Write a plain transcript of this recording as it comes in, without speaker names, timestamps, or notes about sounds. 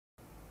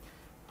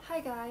Hi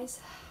guys,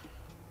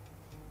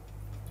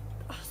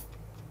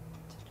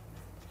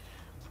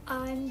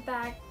 I'm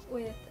back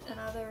with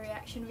another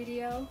reaction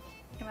video.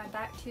 Am I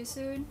back too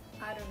soon?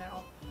 I don't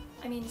know.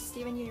 I mean,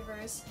 Steven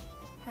Universe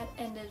had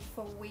ended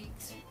for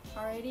weeks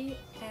already,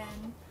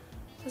 and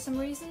for some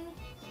reason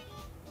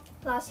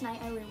last night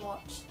I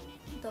rewatched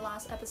the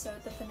last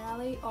episode, the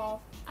finale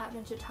of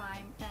Adventure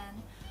Time,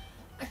 and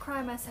I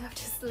cried myself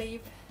to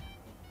sleep.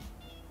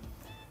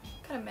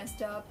 Kind of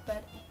messed up,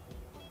 but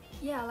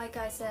yeah, like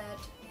I said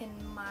in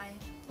my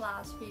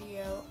last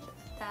video,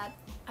 that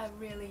I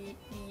really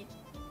need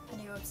a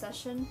new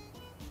obsession.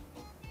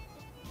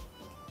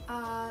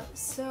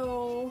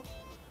 So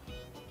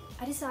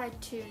I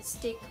decided to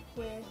stick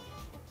with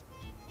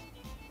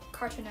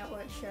Cartoon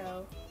Network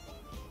show.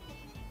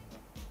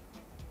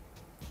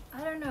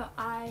 I don't know,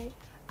 I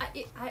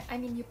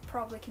mean, you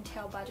probably can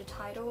tell by the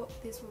title,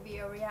 this will be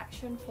a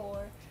reaction for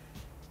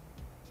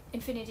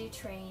Infinity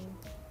Train.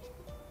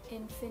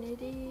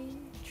 Infinity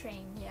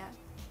Train, yeah.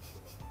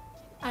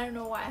 I don't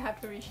know why I have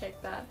to reshape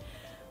that.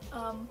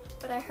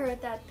 But I heard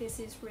that this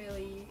is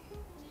really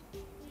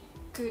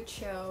good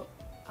show.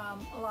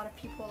 A lot of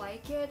people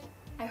like it.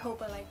 I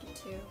hope I like it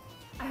too.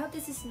 I hope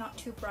this is not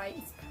too bright.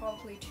 It's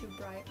probably too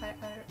bright.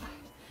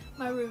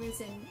 My room is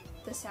in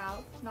the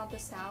south, not the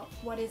south.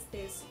 What is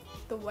this?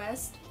 The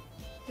west?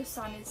 The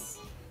sun is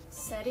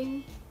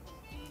setting.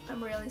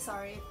 I'm really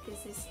sorry if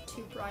this is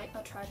too bright.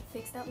 I'll try to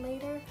fix that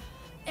later.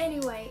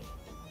 Anyway,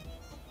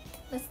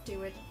 let's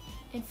do it.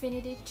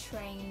 Infinity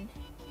Train,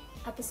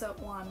 episode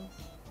 1.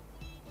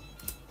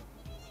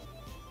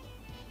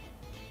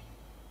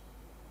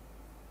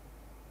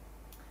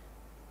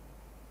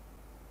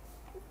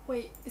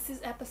 Wait, is this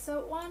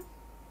episode 1?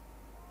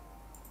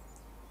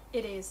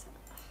 It is.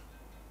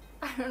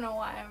 I don't know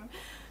why I'm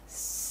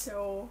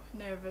so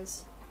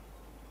nervous.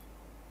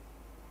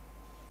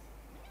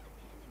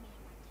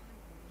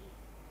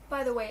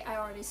 By the way, I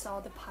already saw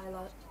the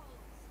pilot.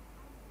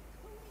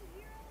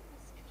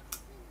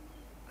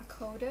 A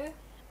coder?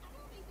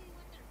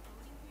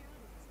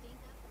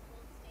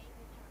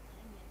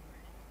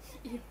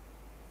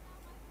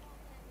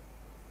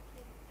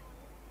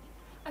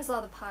 I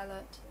saw the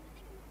pilot,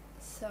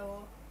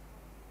 so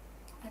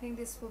I think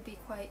this will be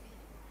quite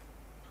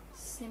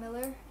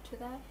similar to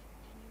that.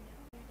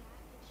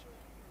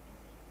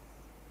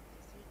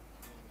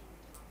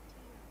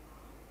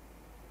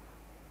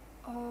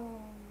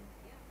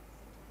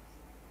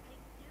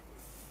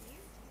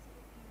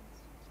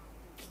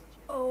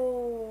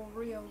 Oh,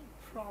 real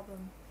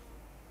problem.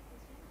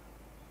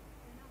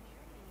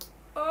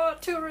 Oh,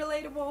 too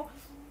relatable.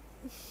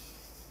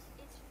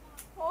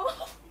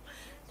 Oh.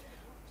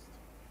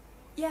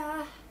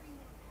 Yeah,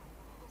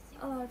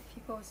 a lot of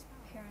people's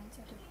parents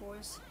are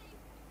divorced.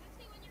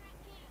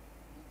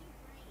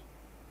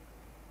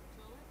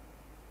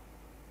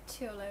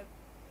 Tulip.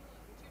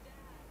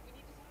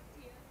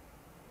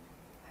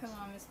 Her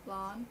mom is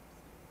blonde.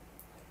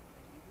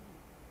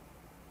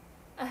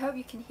 I hope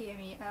you can hear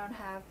me. I don't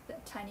have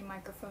that tiny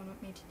microphone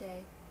with me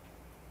today.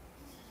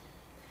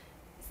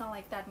 It's not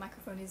like that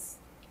microphone is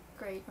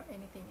great or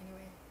anything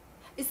anyway.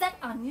 Is that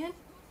onion?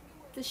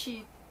 Is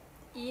she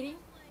eating?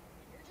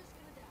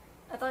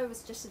 I thought it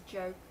was just a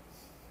joke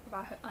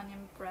about her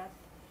onion breath.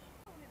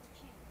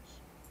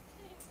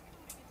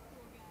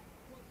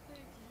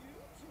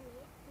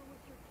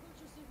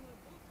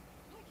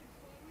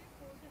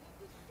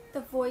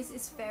 The voice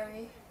is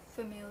very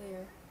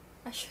familiar.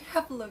 I should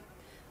have looked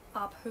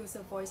up who's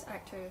the voice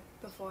actor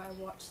before I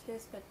watched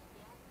this, but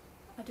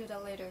I'll do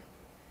that later.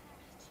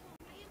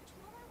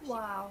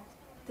 Wow,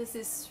 this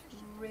is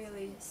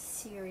really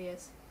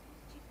serious.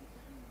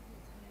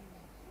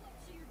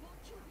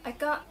 I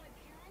got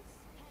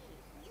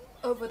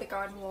Over the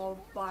Garden Wall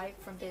vibe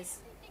from this.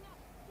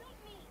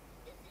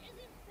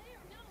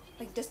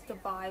 Like just the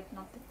vibe,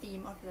 not the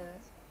theme of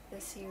the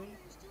series.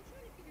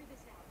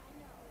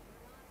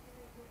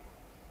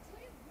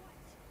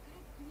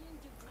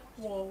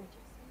 Whoa.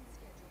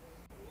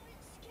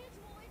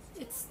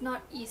 It's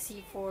not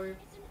easy for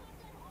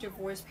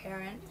divorced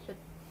parents,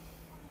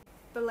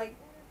 but like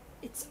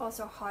it's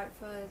also hard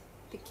for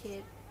the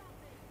kid.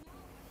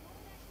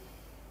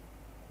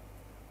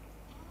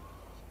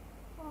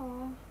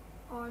 Oh,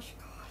 gosh,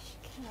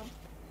 Cam.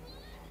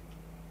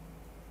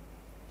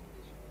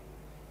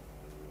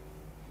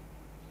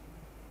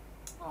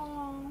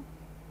 Oh,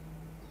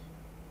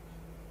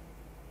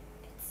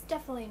 it's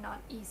definitely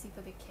not easy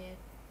for the kid.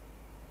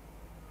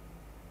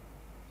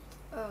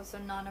 Oh, so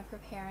none of her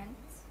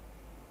parents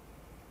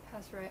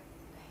has red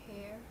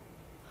hair.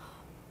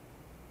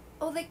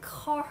 Oh, they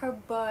call her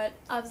Bud.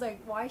 I was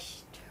like, why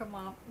is her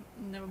mom?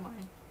 Never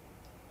mind.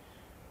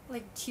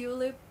 Like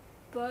Tulip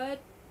Bud.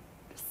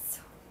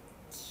 So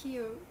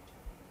cute.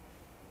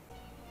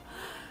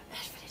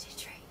 Infinity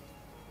Train.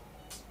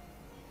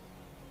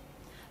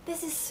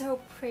 This is so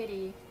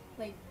pretty.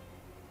 Like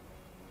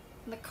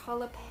the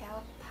color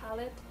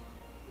palette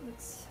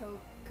looks so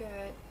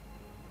good.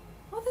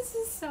 Oh, this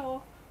is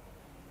so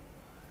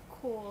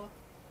cool.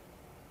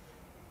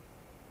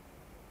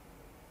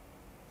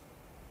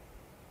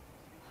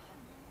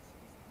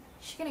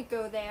 she gonna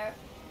go there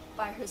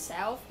by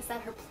herself? Is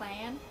that her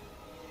plan?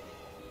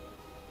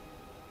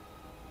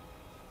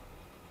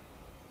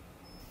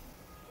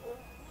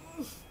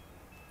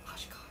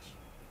 Gosh, gosh.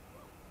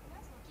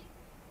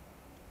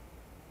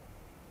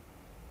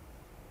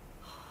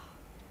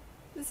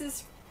 This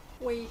is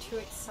way too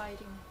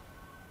exciting.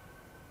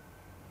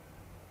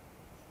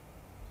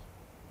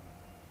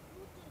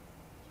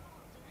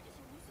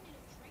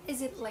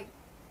 Is it like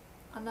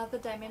another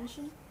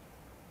dimension?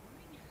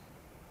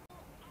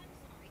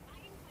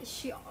 Is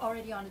she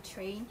already on the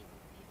train?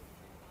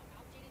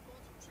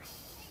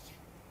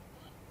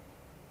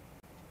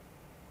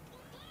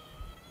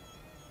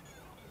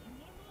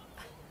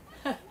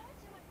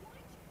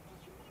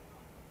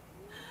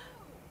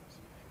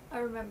 I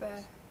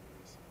remember.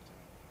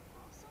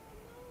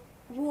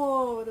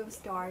 Whoa, that was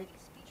dark.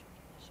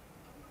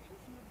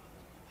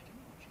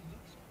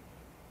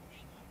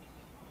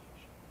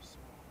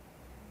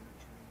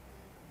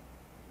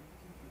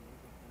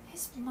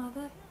 His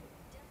mother?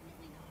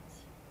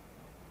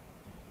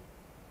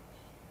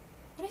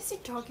 What is he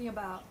talking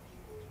about?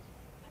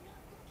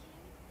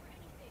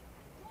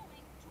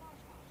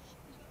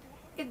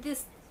 If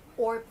this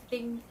orb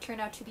thing turned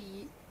out to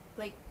be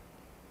like,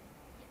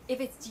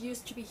 if it's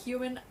used to be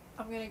human,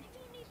 I'm gonna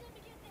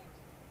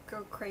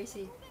go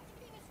crazy.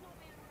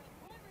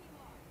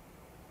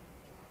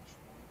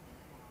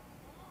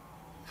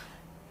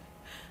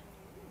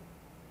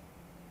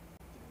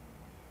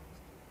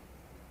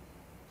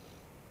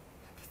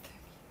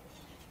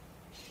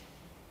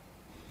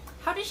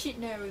 How did she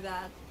know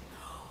that?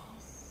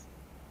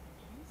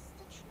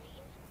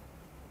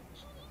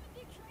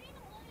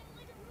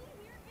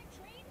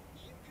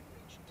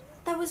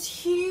 That was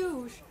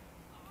huge!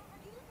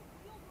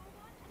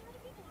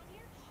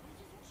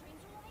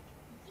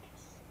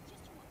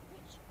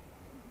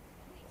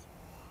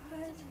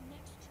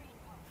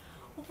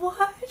 What?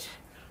 What?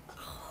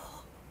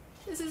 Oh,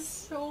 this is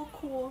so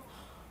cool.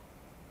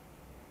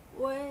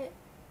 What?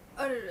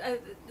 Oh,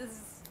 this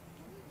is...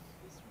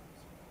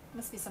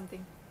 must be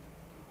something.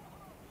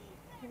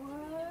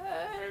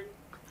 What?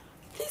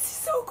 This is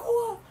so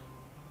cool!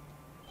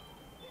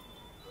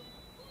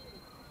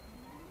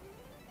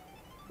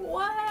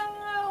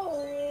 Wow!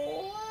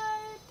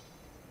 What?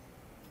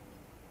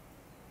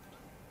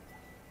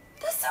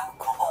 That's so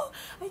cool!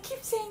 I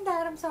keep saying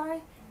that, I'm sorry.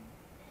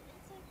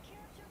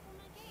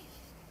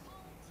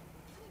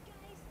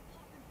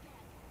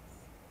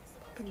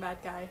 Fucking bad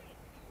guy.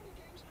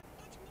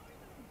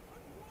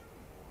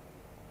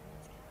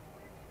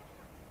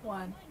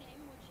 One.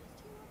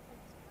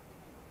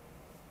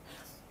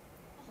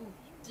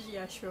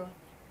 Yeah, sure.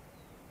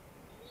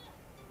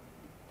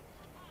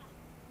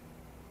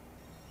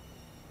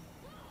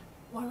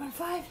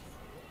 $115.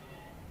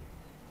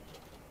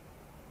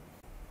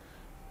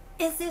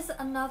 Is this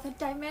another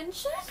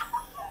dimension?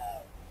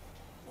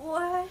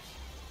 What?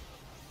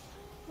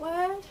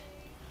 What?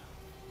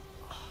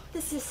 Oh,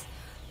 this is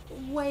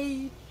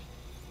way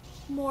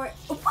more.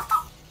 Oh, what the?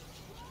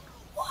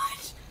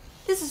 What?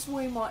 This is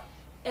way more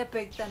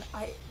epic than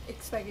I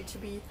expected to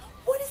be.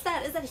 What is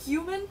that? Is that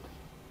human?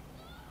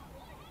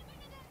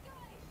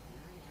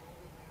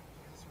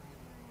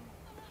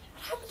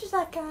 What happened to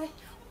that guy?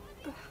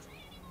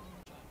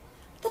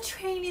 The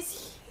train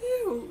is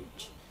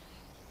huge.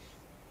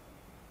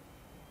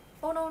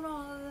 Oh no,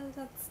 no,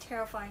 that's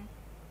terrifying.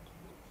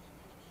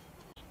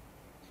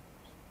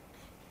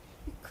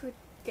 You could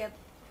get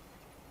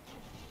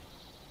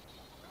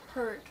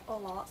hurt a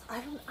lot.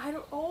 I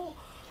don't, oh,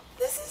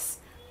 this is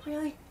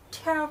really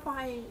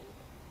terrifying.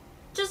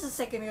 Just a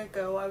second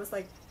ago I was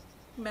like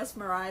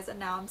mesmerized and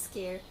now I'm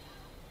scared.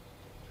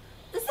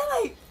 Is that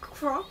like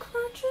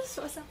cockroaches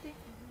or something?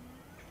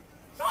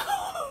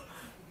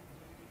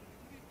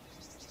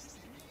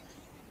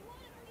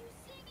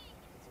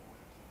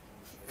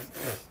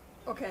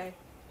 Okay.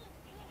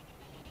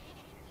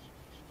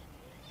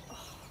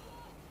 Oh.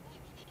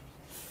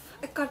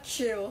 I got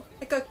chill.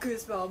 I got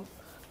goosebumps.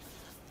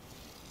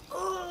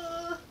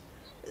 Oh,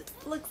 it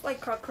looks like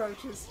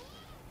cockroaches.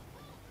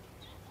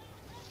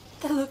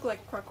 They look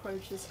like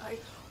cockroaches.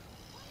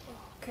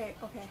 Okay,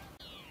 okay.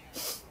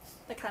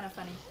 They're kind of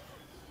funny.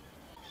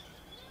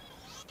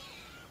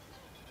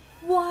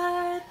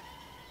 What?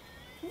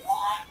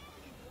 What?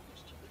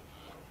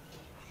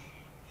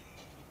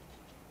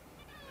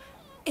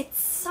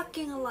 It's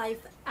sucking life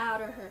out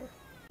of her.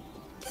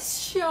 This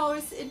show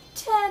is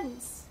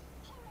intense.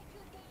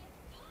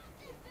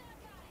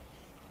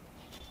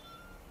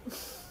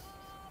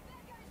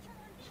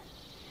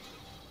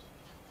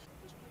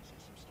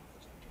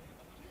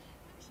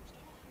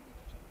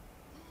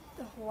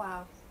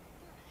 Wow.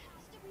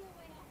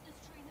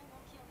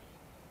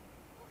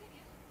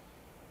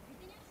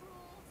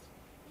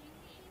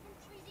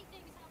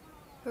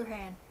 Her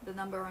hand, the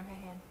number on her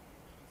hand.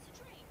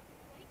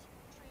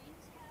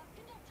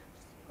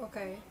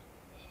 Okay.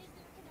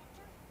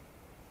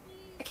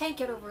 I can't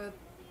get over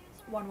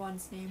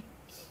 1-1's name.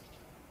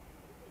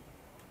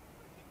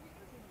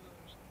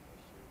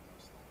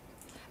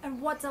 And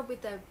what's up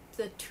with the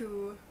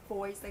two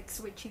boys, like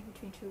switching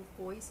between two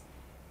boys?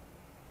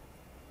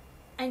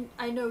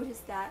 I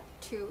noticed that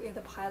too in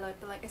the pilot,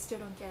 but like I still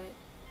don't get it.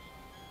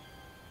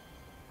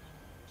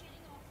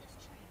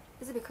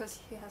 Is it because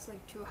he has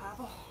like two halves?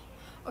 Oh,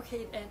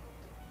 okay, and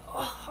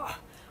I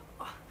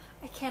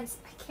can't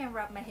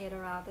wrap my head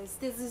around this.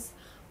 This is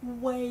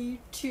way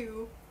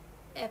too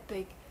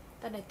epic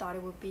than I thought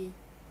it would be.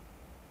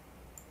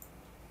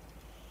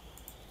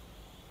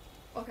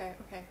 Okay.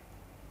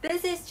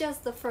 This is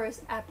just the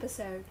first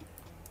episode.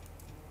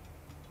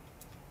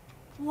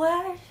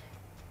 What?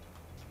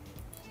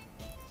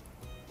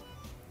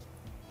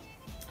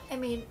 I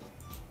mean,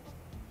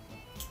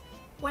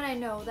 when I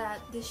know that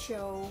this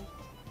show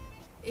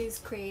is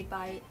created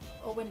by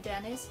Owen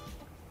Dennis,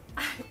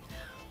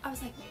 I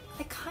was like,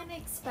 I kind of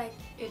expect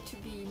it to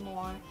be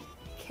more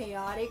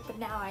chaotic, but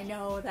now I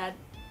know that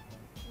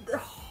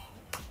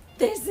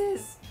this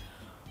is...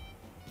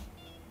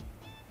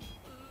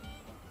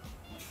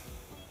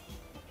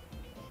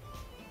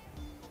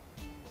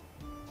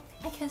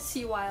 I can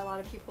see why a lot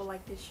of people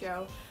like this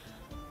show.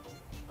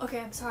 Okay,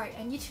 I'm sorry,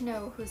 I need to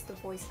know who's the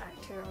voice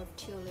actor of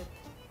Tulip.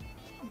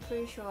 I'm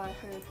pretty sure I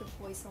heard her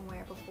voice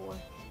somewhere before.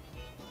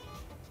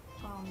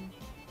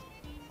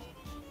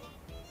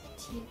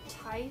 Teen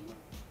Titan?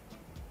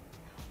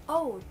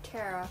 Oh,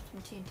 Tara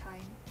from Teen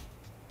Titan.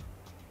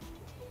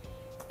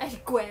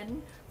 And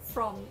Gwen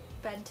from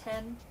Ben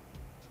 10.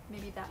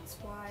 Maybe that's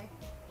why.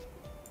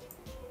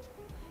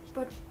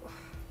 But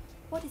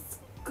what is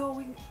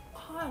going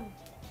on?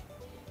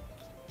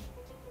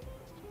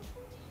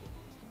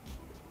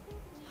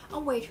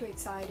 I'm way too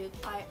excited.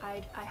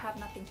 I have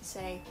nothing to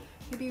say.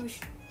 Maybe we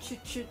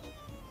should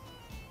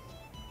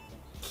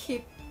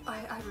keep...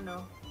 I don't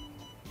know.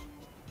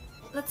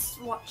 Let's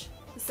watch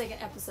the second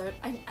episode.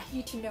 I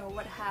need to know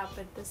what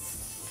happened. There's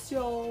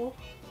so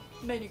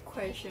many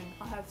questions.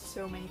 I have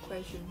so many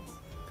questions.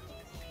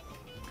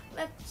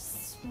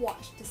 Let's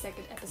watch the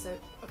second episode.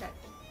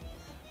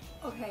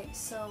 Okay,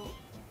 so...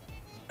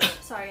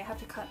 sorry, I have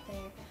to cut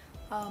there.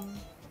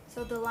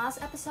 So the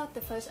last episode,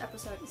 the first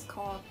episode is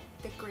called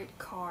The Grid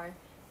Car,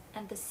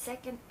 and the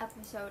second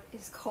episode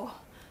is called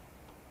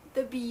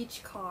The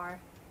Beach Car.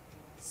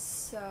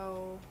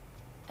 So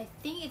I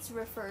think it's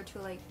referred to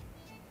like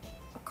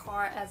a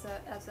car as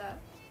a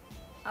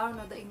I don't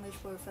know the English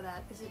word for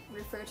that. Is it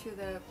referred to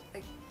the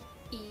like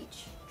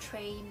each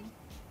train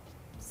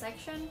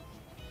section?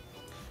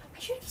 I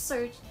should have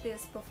searched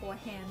this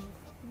beforehand.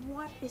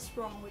 What is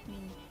wrong with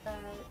me?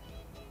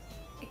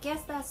 I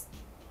guess that's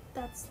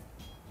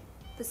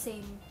the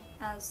same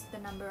as the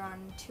number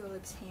on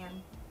Tulip's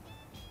hand.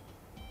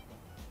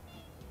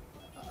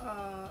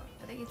 I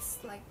think it's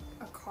like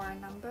a car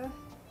number.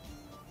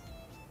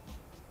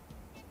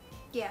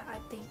 Yeah, I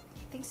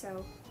think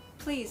so.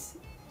 Please,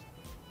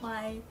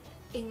 my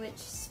English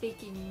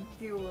speaking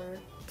viewer,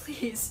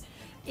 please,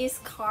 is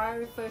car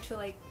referred to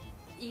like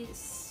each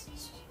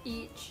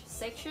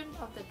section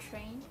of the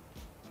train?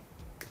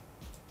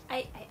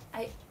 I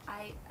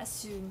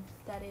assume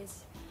that it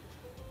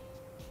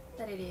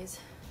is.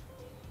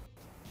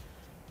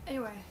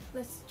 Anyway,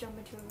 let's jump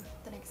into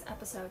the next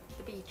episode,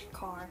 The Beach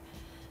Car.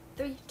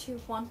 3,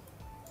 2, 1.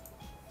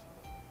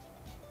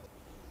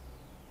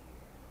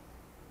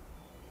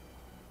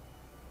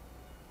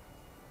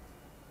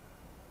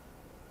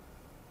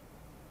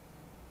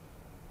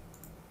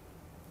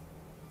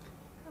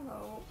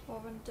 Hello,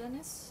 Owen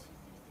Dennis.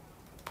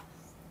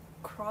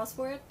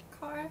 Crossword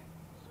car?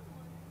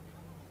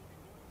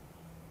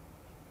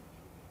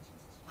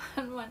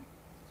 1.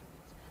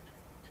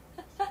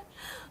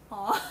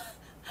 Aww.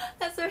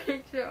 That's a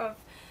picture of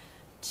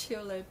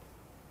Tulip.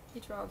 He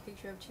drew a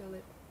picture of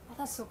Tulip. Oh,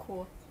 that's so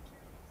cool.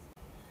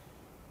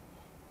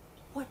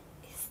 What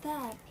is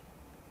that?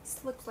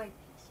 This looks like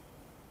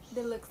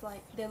they look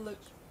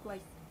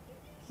like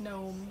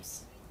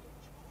gnomes.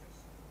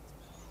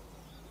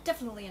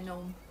 Definitely a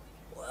gnome.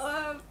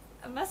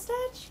 A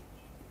mustache?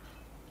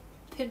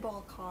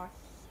 Pinball car.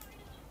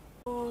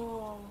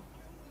 Oh.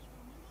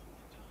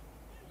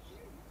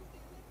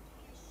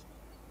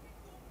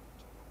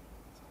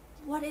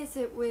 What is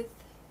it with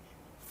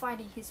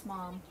finding his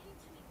mom?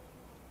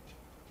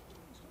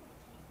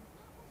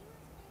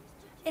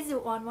 Is it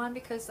 1-1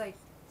 because like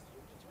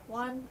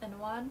 1 and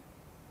 1?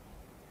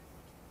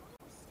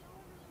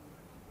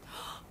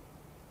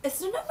 It's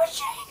the number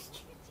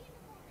change!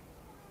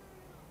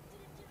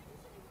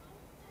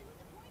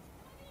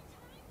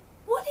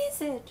 What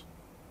is it?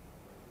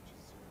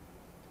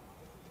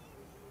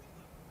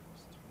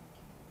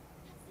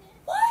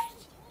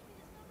 What?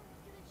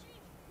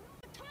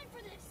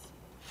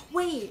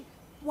 Wait,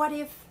 what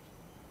if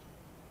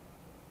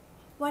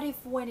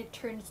when it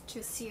turns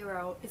to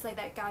 0, it's like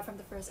that guy from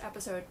the first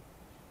episode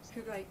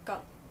who like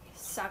got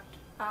sucked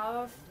out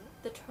of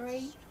the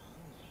train?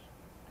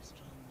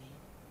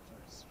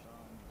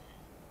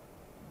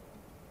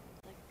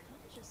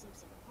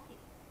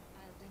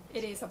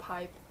 It is a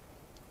pipe.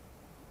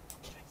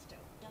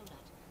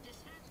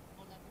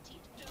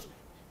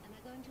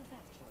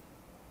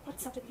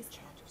 What's up with these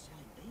cats?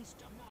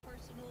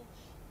 Personal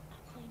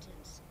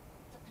acquaintance,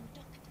 the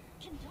conductor.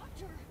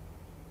 Conductor?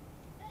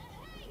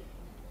 Hey!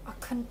 A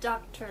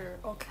conductor,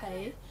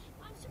 okay.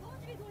 I'm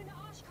supposed to be going to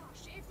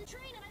Oshkosh. It's the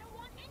train and I don't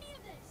want any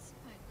of this.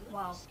 My goodness,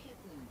 Wow.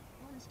 kitten.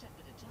 One step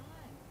at a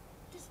time.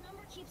 This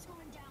number keeps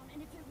going down,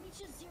 and if it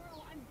reaches 0,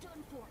 I'm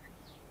done for.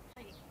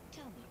 Hey,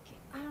 tell me,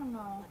 kitten. I don't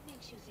know. What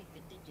makes you think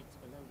the digits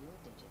below your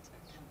digits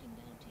are counting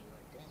down to your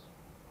death?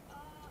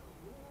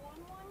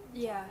 1-1?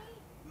 Yeah.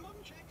 Mum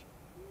check.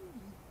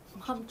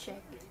 Mom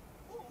check.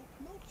 Oh,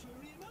 not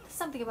furry enough.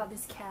 Something about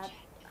this cat.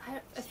 I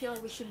feel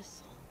like we shouldn't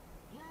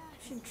Yeah,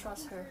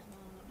 trust her. Mom,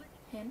 but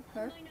Him?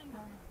 Her? my number. I don't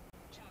know.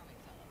 Charming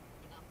fellow,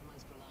 but not the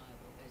most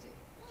reliable, is he?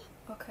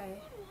 Okay.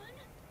 1-1?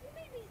 You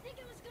made me think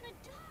I was gonna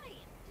die.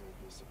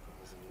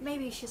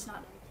 Maybe she's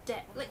not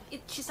dead. Like,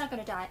 she's not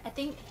gonna die. I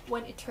think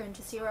when it turns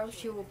to 0,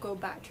 she will go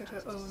back to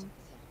her own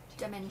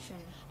dimension.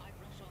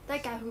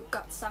 That guy who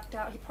got sucked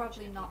out, he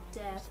probably not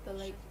dead, but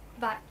like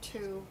back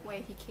to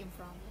where he came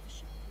from.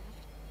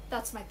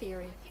 That's my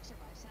theory. Fix it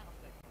myself,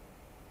 but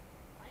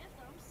I have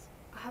thumbs.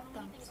 I have I don't know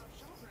anything thumbs. about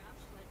shell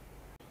graphs, but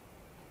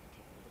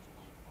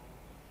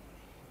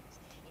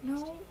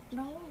No,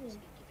 no.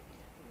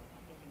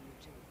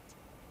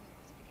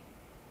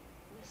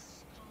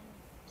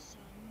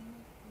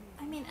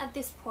 I mean, at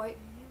this point,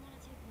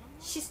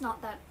 she's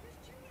not that.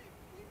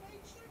 We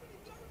made so many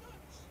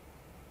donuts.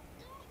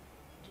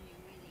 Do you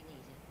really need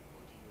it,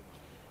 or do you want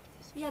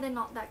this? Yeah, they're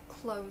not that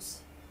close.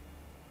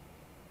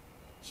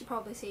 She'd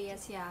probably say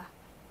yes, yeah.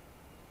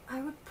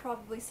 I would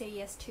probably say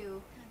yes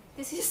too.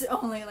 This is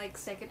only like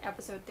second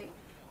episode. They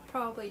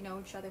probably know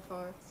each other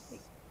for like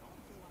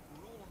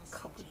a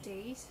couple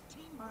days.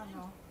 I don't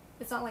know.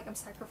 It's not like I'm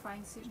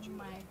sacrificing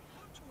my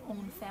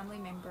own family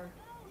member.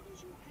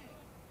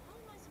 How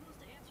am I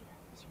supposed to answer that?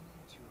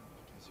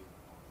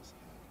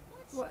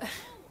 What? No, it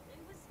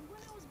was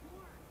when I was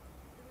born.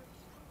 There were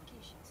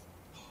complications.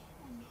 Oh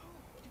no,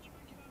 did you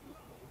make it out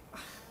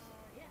alive?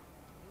 Yeah,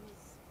 it was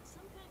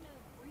some kind of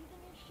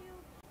breathing issue.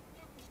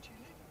 That was too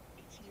late.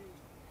 It's you.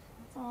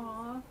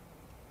 Aww. And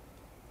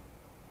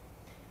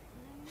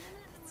I may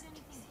not know what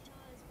anything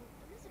does, but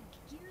there is a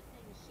gear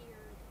thing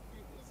here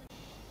that isn't.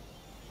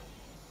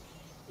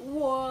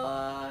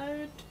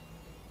 What?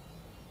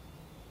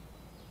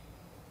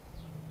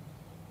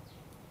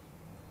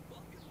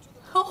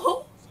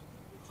 Oh,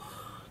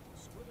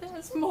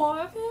 there's more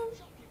of him?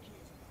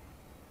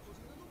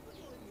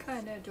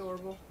 Kinda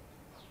adorable.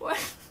 What?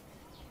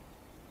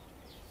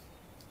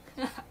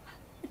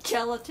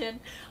 Gelatin.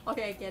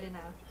 Okay, I get it now.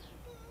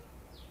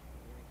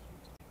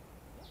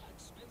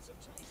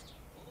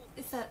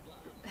 Is that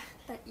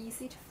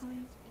easy to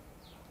find?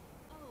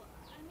 Oh,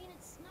 I mean,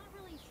 it's not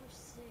really for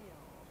sale.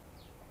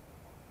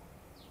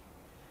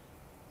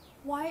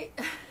 Why?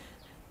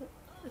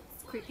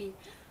 It's creepy.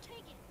 Just take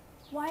it.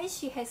 Why does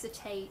she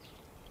hesitate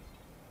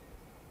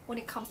when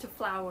it comes to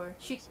flour?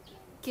 She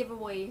give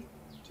away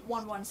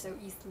 1-1 so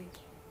easily.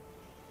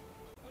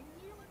 A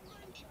new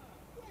adventure.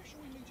 Where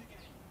shall we meet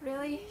again?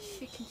 Really?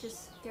 She can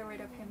just get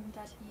rid of him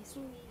that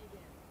easily? Meet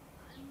again.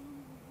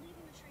 I'm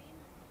leaving the train.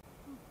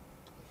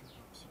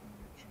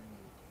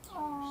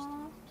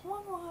 Aww,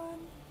 1-1.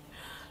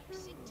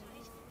 Sit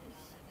tight, and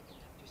I'll have the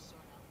conductor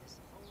sort out this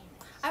whole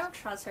mess. I don't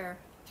trust her.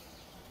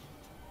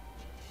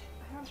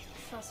 I don't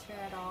trust her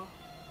at all.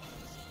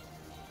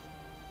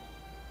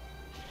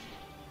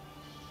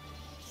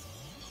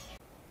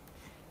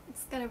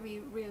 It's gonna be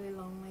really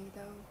lonely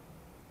though.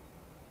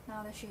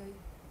 Now that she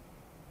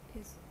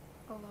is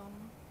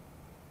alone.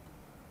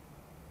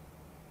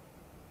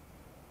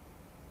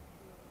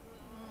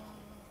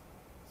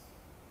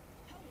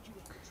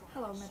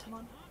 Hello,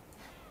 Metamon.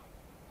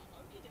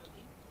 Okie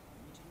dokie.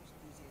 Mutual's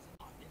enthusiasm.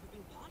 I've never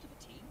been part of a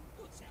team.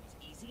 Well, it sounds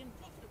easy and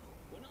profitable.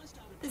 When I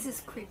started This is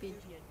creepy.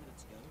 38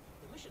 minutes ago,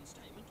 the mission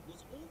statement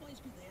was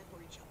always be there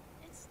for each other.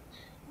 It's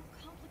more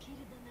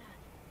complicated than that.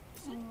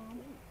 Aww.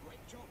 Ooh,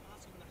 great job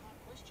asking the hard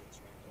questions,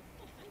 Randall.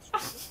 Well, thanks,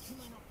 Randall. You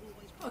may not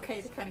always be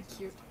Okay, the they're kinda best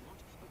cute. I want,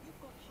 but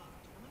you've got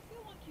heart, and I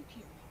feel like you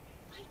care about me.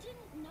 I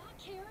didn't not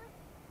care.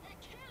 That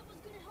cat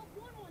was gonna help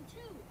 1-1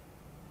 too.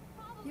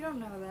 Probably. You don't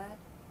know that.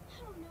 I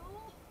don't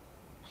know.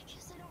 I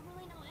guess I don't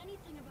really know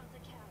anything about the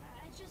cat.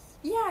 I just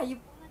Yeah, you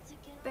wanted to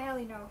get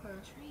barely know her. on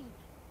the train.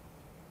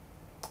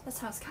 That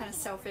sounds kind of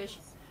selfish.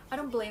 I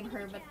don't blame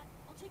her, but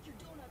I'll take your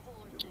donut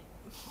hole or thing.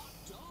 Hot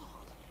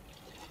dog!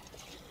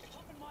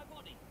 Hop in my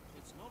body.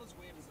 It's not as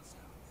weird as it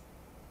sounds.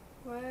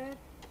 what?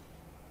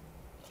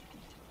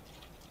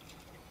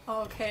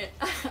 Okay,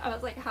 I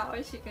was like, how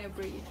is she gonna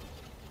breathe?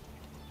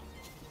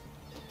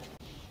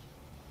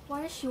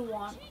 Why does she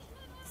want?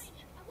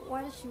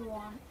 Why does she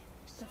want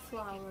the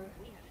flower?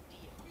 We had a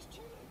deal.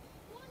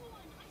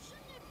 1-1. I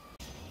shouldn't have.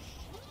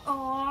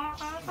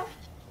 Aww.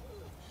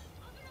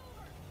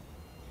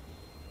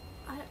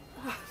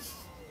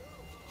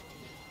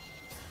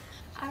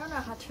 I don't know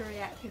how to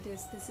react to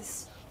this. This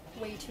is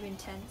way too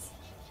intense.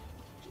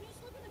 Can you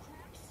slip in the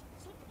cracks?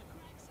 Slip in the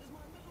cracks is my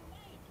middle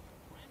name.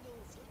 Randall,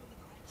 slip in the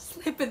cracks.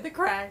 Slip in the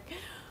crack.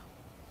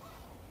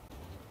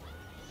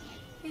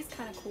 He's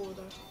kind of cool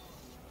though.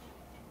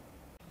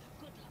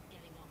 Good luck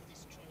getting off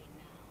this train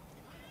now.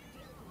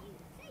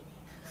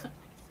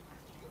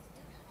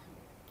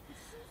 I'm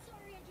so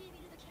sorry I gave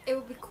you to the cat. it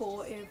would be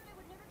cool if I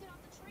would never get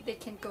off the train. they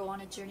can go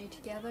on a journey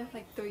together,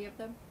 like 3 of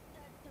them.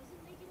 That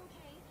doesn't make it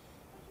okay.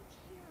 But you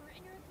care,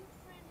 and you're a good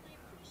friend, and I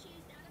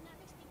appreciate that, and that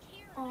makes me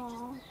care.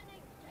 Aw. And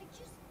I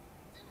just,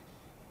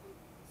 I'm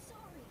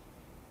sorry.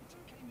 It's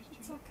okay, Miss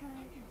It's Junior. okay.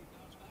 I gave you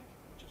cards back,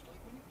 just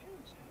like when your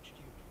parents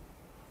hatched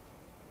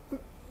you.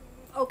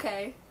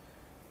 Okay.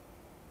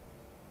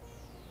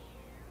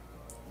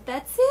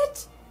 That's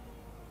it?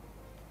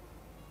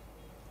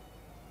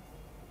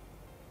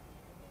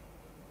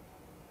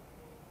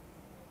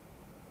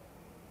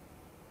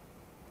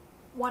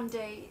 One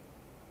day,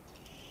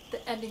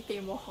 the ending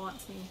theme will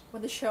haunt me.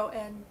 When the show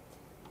ends,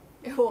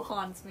 it will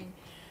haunt me.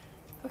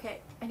 Okay,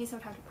 I need some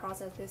time to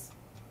process this.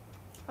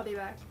 I'll be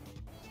back.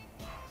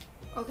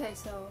 Okay,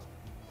 so,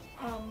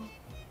 I'm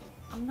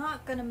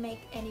not gonna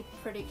make any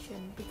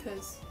prediction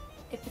because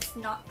if it's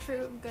not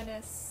true, I'm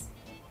gonna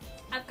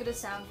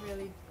sound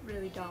really,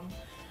 really dumb.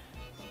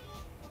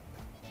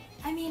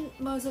 I mean,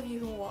 most of you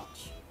who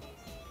watch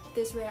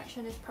this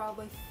reaction is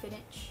probably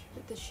finished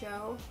with the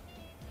show,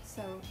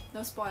 so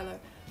no spoiler.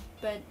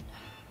 But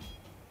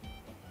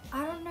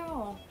I don't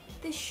know.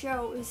 This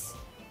show is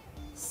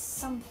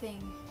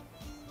something.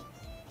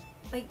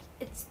 Like,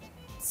 it's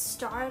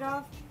started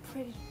off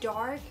pretty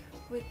dark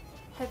with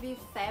heavy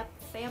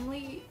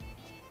family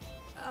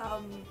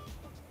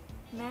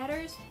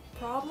matters,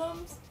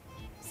 problems,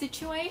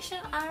 situation.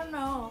 I don't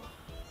know.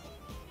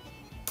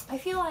 I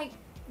feel like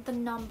the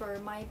number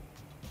might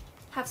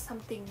have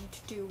something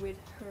to do with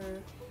her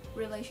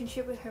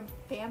relationship with her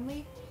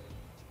family.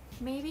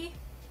 Maybe.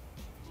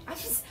 I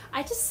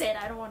just said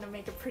I don't want to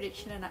make a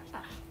prediction, and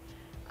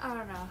I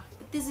don't know.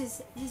 But this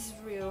is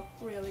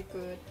really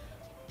good.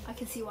 I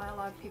can see why a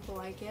lot of people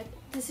like it.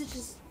 This is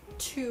just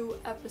 2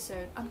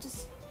 episodes.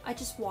 I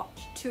just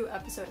watched 2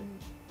 episodes and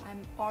I'm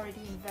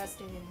already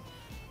invested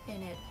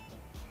in it.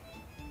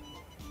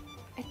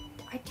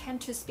 I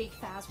tend to speak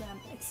fast when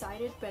I'm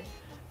excited, but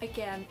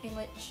again,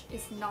 English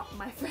is not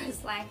my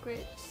first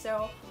language,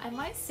 so I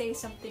might say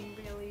something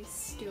really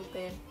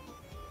stupid.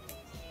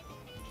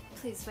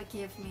 Please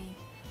forgive me.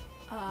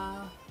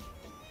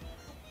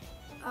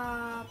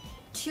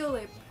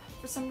 Tulip,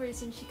 for some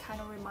reason she kind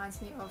of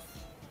reminds me of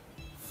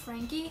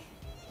Frankie.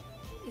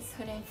 Is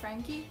her name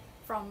Frankie?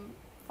 From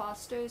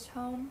Foster's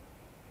Home?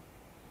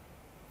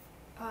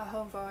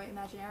 Home for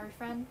Imaginary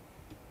Friend.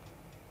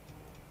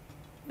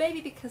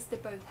 Maybe because they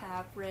both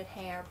have red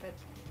hair, but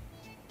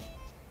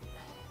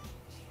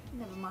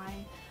never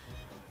mind.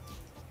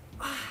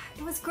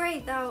 It was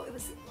great though, it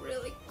was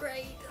really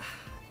great.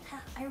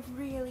 I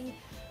really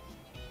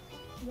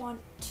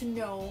want to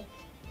know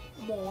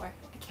more.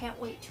 I can't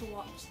wait to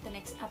watch the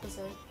next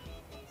episode.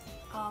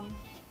 I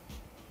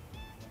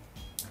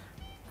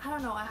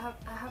don't know, I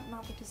have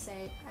nothing to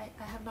say.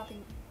 I have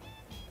nothing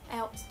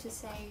else to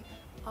say.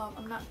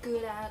 I'm not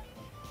good at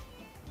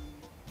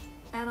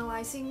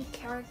analyzing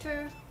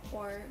character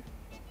or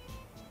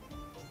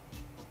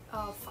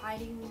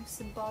finding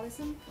symbolic,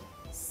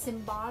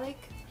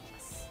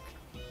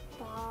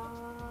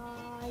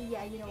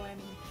 yeah, you know what I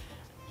mean.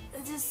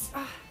 It's just,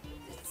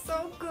 it's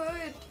so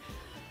good.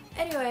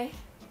 Anyway,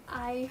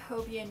 I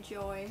hope you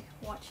enjoy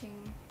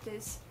watching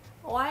this.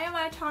 Why am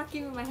I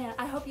talking with my hand?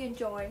 I hope you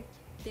enjoy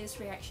this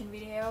reaction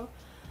video.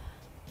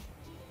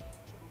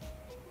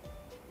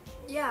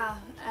 Yeah,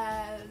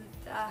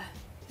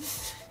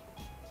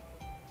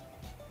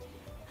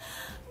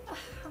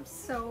 I'm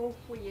so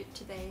weird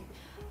today.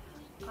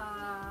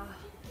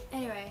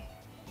 Anyway,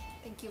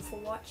 thank you for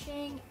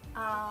watching.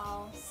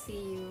 I'll see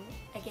you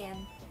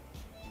again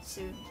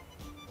soon.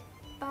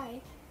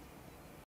 Bye.